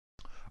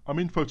I'm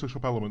in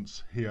Photoshop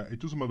Elements here. It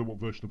doesn't matter what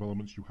version of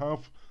Elements you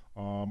have.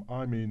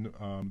 I'm in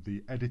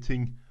the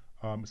editing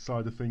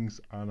side of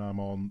things, and I'm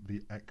on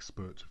the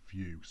expert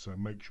view, so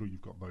make sure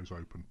you've got those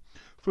open.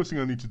 First thing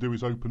I need to do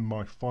is open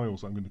my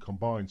files that I'm going to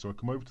combine. So I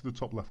come over to the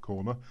top left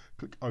corner,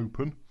 click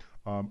open,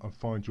 and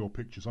find your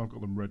pictures. I've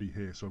got them ready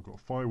here. So I've got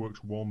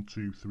Fireworks 1,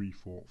 2, 3,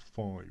 4,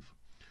 5.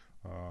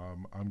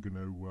 I'm going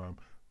to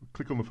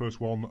click on the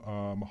first one,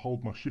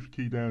 hold my shift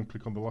key down,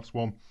 click on the last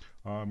one,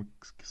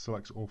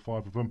 select all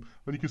 5 of them,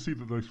 and you can see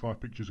that those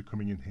 5 pictures are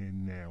coming in here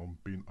now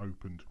and being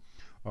opened.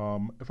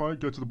 If I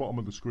go to the bottom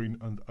of the screen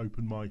and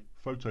open my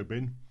photo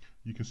bin,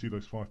 you can see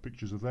those 5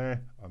 pictures are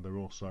there, and they're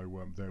also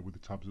there with the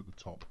tabs at the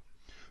top.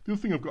 The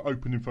other thing I've got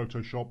open in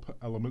Photoshop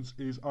Elements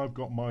is I've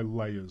got my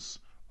layers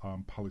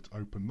palette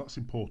open. That's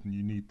important,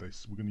 you need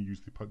this. We're going to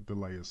use the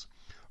layers.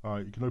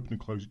 You can open and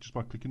close it just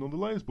by clicking on the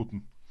layers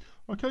button.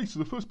 Okay, so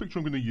the first picture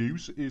I'm going to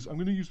use is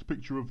the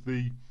picture of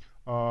the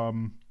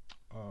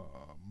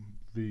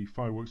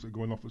fireworks that are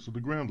going off at the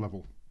ground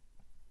level.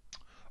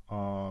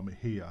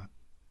 Here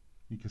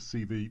you can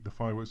see the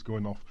fireworks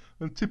going off,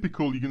 and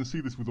typical, you're going to see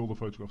this with all the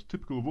photographs,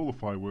 typical of all the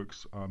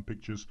fireworks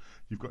pictures,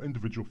 you've got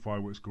individual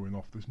fireworks going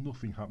off. There's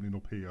nothing happening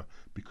up here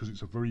because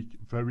it's a very,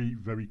 very,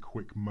 very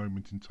quick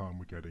moment in time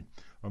we're getting,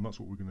 and that's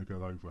what we're going to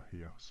go over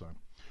here. So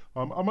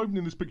I'm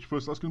opening this picture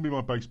first. That's going to be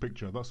my base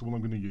picture. That's the one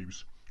I'm going to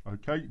use.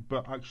 Okay,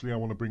 but actually I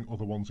want to bring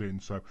other ones in.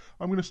 So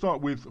I'm going to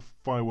start with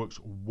Fireworks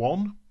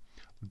 1,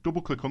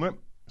 double click on it,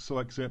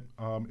 select it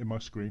in my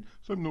screen.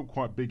 So I'm not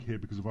quite big here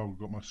because I've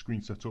got my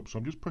screen set up. So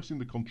I'm just pressing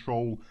the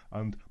Control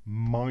and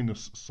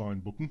minus sign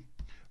button.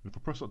 And if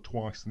I press that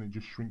twice, then it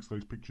just shrinks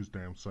those pictures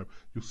down. So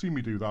you'll see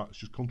me do that. It's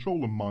just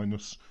Control and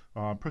minus.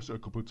 Press it a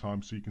couple of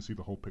times so you can see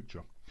the whole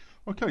picture.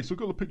 Okay, so I've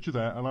got the picture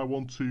there, and I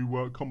want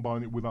to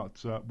combine it with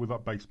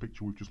that base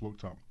picture we've just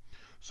looked at.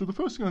 So the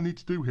first thing I need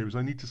to do here is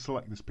I need to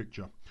select this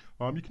picture.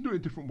 You can do it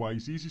in different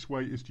ways. The easiest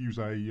way is to use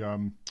a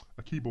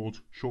keyboard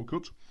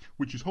shortcut,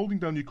 which is holding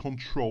down your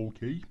Control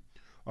key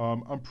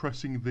and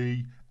pressing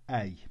the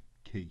A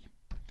key.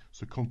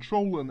 So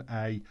Control and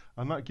A,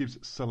 and that gives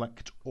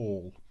Select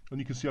All.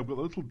 And you can see I've got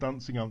the little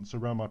dancing ants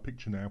around my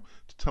picture now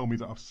to tell me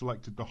that I've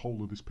selected the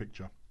whole of this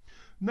picture.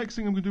 Next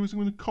thing I'm going to do is I'm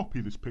going to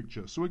copy this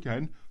picture. So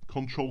again,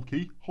 Control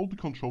key, hold the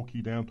Control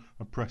key down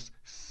and press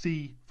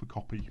C for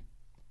copy.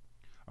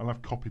 And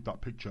I've copied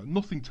that picture.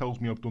 Nothing tells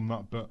me I've done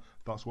that, but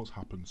that's what's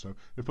happened. So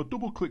if I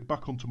double click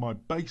back onto my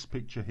base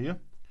picture here,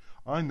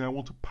 I now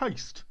want to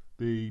paste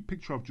the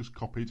picture I've just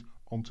copied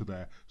onto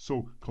there.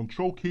 So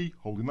Control key,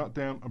 holding that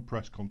down, and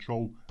press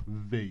Control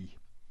V.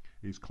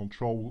 Is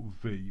Control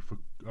V for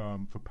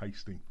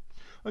pasting.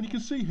 And you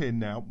can see here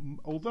now,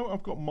 although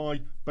I've got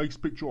my base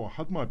picture, or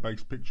had my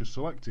base picture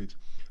selected,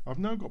 I've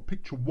now got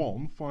picture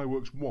 1,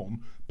 Fireworks 1,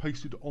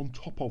 pasted on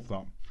top of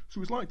that. So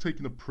it's like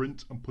taking a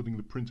print and putting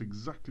the print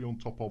exactly on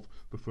top of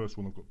the first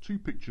one. I've got 2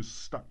 pictures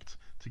stacked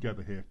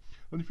together here.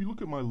 And if you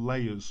look at my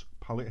layers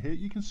palette here,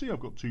 you can see I've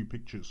got 2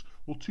 pictures,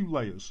 or 2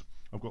 layers.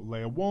 I've got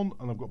layer 1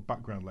 and I've got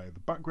background layer.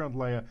 The background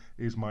layer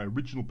is my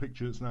original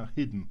picture. It's now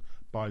hidden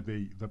by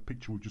the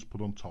picture we've just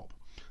put on top.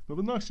 Now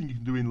the nice thing you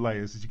can do in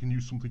layers is you can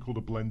use something called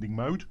a blending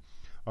mode.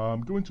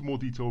 Go into more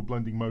detail of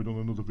blending mode on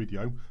another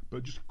video,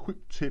 but just a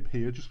quick tip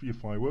here, just for your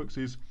fireworks,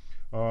 is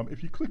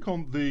if you click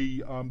on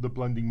the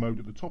blending mode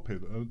at the top here,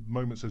 at the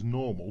moment it says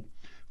normal.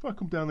 If I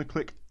come down and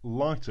click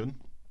lighten,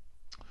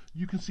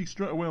 you can see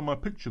straight away on my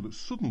picture that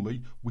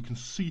suddenly we can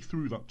see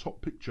through that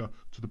top picture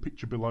to the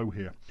picture below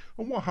here.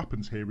 And what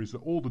happens here is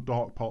that all the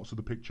dark parts of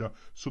the picture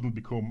suddenly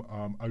become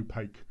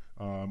opaque,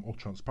 or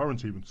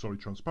transparent even,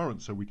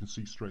 transparent, so we can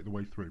see straight the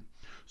way through.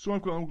 So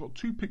I've got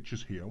 2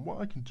 pictures here, and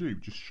what I can do,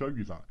 just show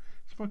you that,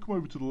 is if I come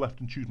over to the left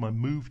and choose my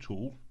move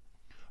tool,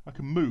 I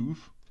can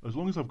move, as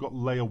long as I've got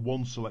layer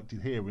 1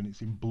 selected here and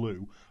it's in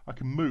blue, I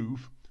can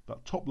move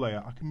that top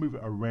layer, I can move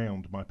it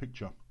around my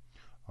picture.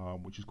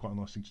 Which is quite a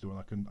nice thing to do,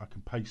 and I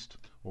can paste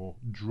or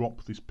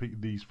drop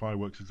these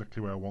fireworks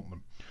exactly where I want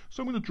them.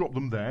 So I'm going to drop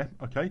them there,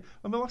 okay?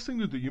 And the last thing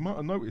to do, you might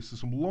have noticed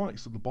there's some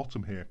lights at the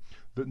bottom here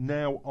that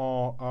now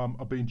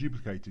are being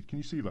duplicated. Can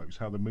you see those,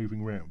 how they're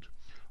moving around?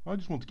 I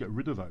just want to get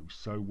rid of those.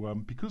 So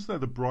because they're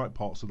the bright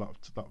parts of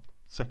that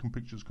second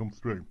picture that's come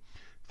through,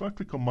 if I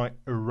click on my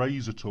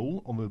eraser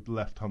tool on the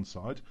left hand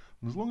side,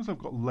 and as long as I've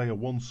got layer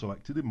 1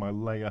 selected in my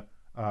layer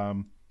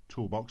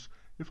toolbox,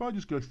 if I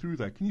just go through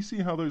there, can you see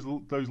how those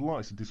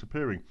lights are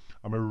disappearing?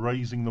 I'm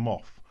erasing them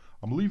off.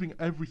 I'm leaving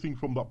everything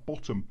from that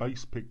bottom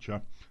base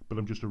picture, but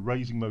I'm just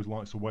erasing those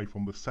lights away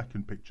from the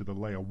second picture, the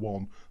layer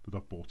 1 that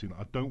I've brought in.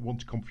 I don't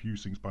want to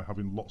confuse things by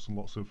having lots and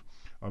lots of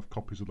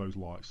copies of those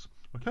lights.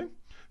 Okay,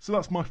 so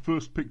that's my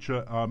first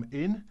picture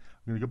in.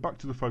 I'm going to go back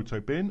to the photo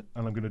bin,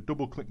 and I'm going to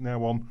double click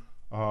now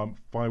on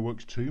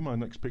Fireworks 2, my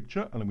next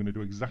picture, and I'm going to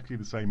do exactly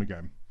the same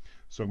again.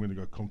 So I'm going to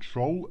go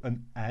Control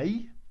and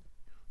A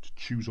to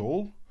choose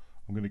all.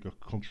 I'm going to go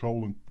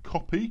Control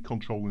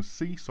and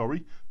C,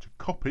 sorry, to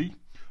copy,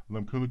 and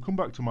I'm going to come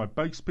back to my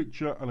base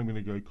picture, and I'm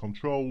going to go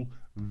Control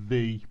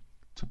V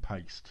to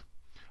paste.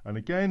 And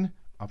again,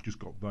 I've just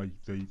got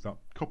that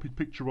copied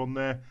picture on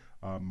there,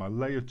 my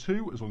layer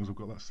 2, as long as I've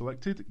got that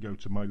selected, go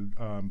to my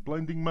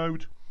blending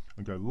mode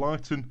and go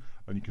lighten,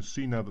 and you can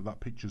see now that that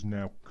picture's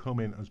now come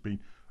in as being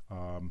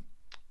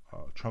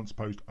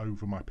transposed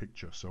over my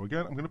picture. So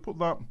again, I'm going to put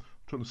that, I'm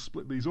trying to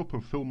split these up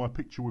and fill my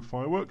picture with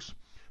fireworks.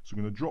 So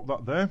I'm going to drop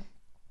that there.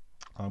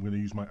 I'm going to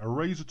use my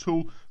eraser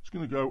tool. Just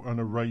going to go and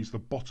erase the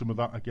bottom of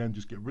that again,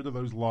 just get rid of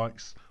those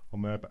lights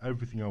on there, but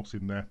everything else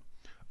in there.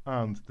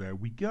 And there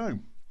we go.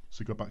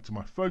 So go back to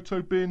my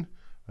photo bin,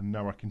 and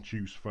now I can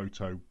choose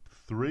photo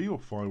 3 or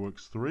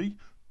fireworks 3,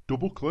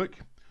 double click,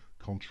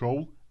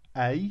 Control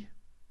A,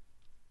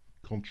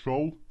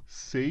 Control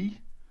C,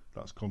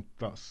 that's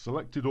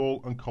selected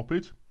all and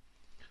copied.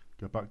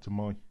 Go back to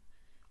my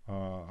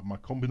my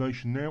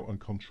combination now and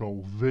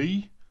Control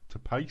V to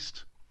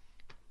paste,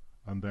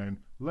 and then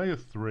layer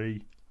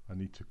 3, I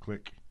need to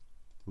click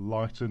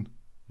lighten.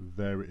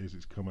 There it is,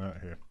 it's come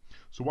out here.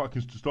 So what I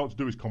can start to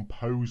do is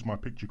compose my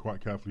picture quite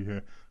carefully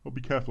here. I'll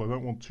be careful, I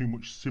don't want too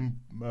much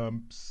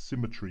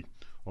symmetry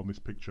on this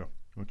picture.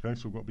 Okay,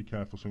 so I've got to be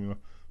careful. So I'm going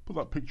to put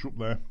that picture up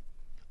there.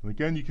 And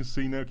again, you can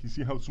see now, can you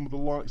see how some of the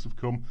lights have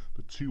come?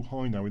 They're too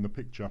high now in the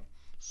picture.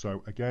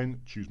 So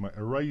again, choose my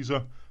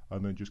eraser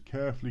and then just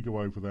carefully go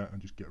over there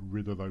and just get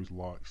rid of those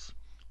lights.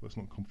 Let's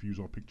not confuse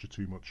our picture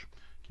too much.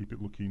 Keep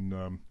it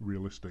looking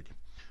realistic.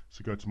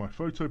 So go to my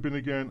photo bin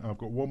again. I've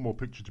got one more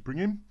picture to bring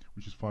in,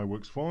 which is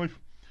Fireworks 5.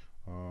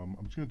 I'm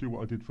just going to do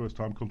what I did first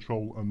time,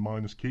 Control and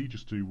minus key,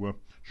 just to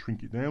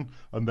shrink it down.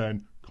 And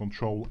then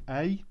Control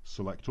A,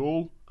 select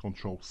all,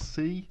 Control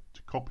C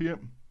to copy it.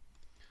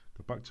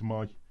 Go back to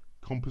my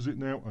composite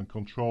now and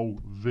Control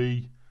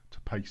V to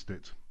paste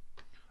it.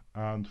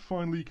 And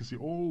finally, you can see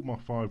all my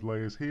 5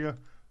 layers here.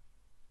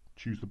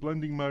 Choose the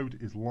blending mode,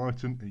 is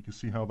lighten, and you can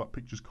see how that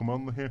picture's come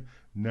on here.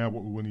 Now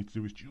what we will need to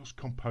do is just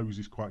compose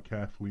this quite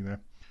carefully now.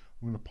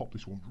 I'm going to pop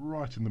this one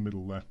right in the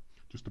middle there,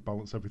 just to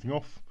balance everything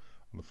off.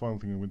 And the final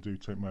thing I'm going to do,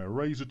 take my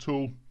eraser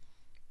tool,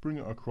 bring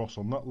it across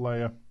on that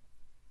layer,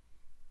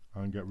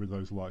 and get rid of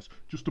those lights.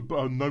 Just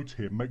a note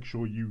here, make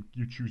sure you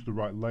choose the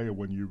right layer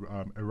when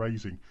you're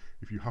erasing.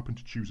 If you happen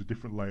to choose a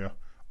different layer,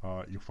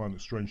 you'll find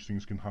that strange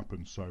things can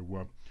happen.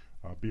 So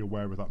be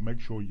aware of that. Make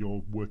sure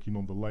you're working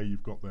on the layer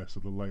you've got there, so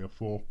the layer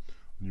 4,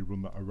 and you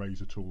run that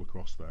eraser tool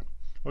across there.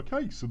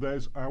 Okay, so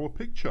there's our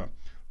picture.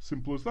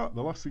 Simple as that.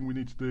 The last thing we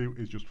need to do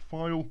is just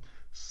File,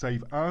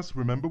 Save As.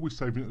 Remember, we're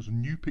saving it as a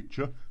new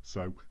picture,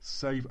 so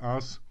Save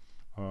As.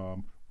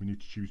 We need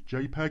to choose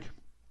JPEG.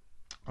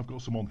 I've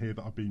got some on here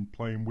that I've been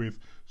playing with,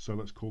 so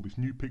let's call this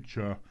new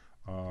picture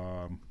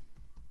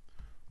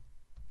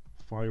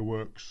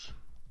Fireworks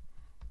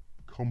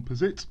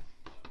Composite.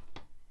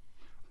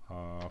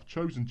 I've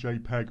chosen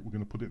JPEG. We're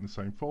going to put it in the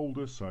same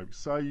folder, so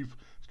save.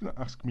 It's going to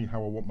ask me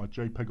how I want my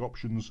JPEG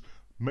options.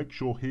 Make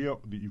sure here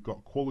that you've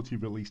got quality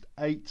of at least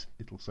 8.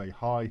 It'll say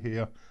high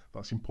here.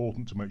 That's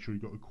important to make sure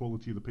you've got the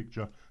quality of the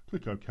picture.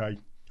 Click OK,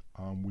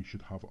 and we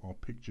should have our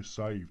picture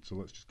saved. So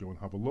let's just go and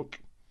have a look.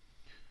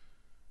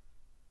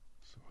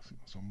 So I think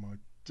that's on my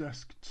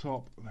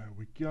desktop. There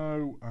we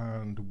go,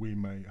 and we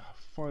may have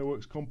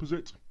Fireworks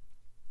Composite.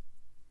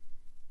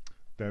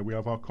 There we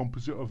have our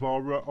composite of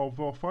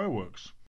our fireworks.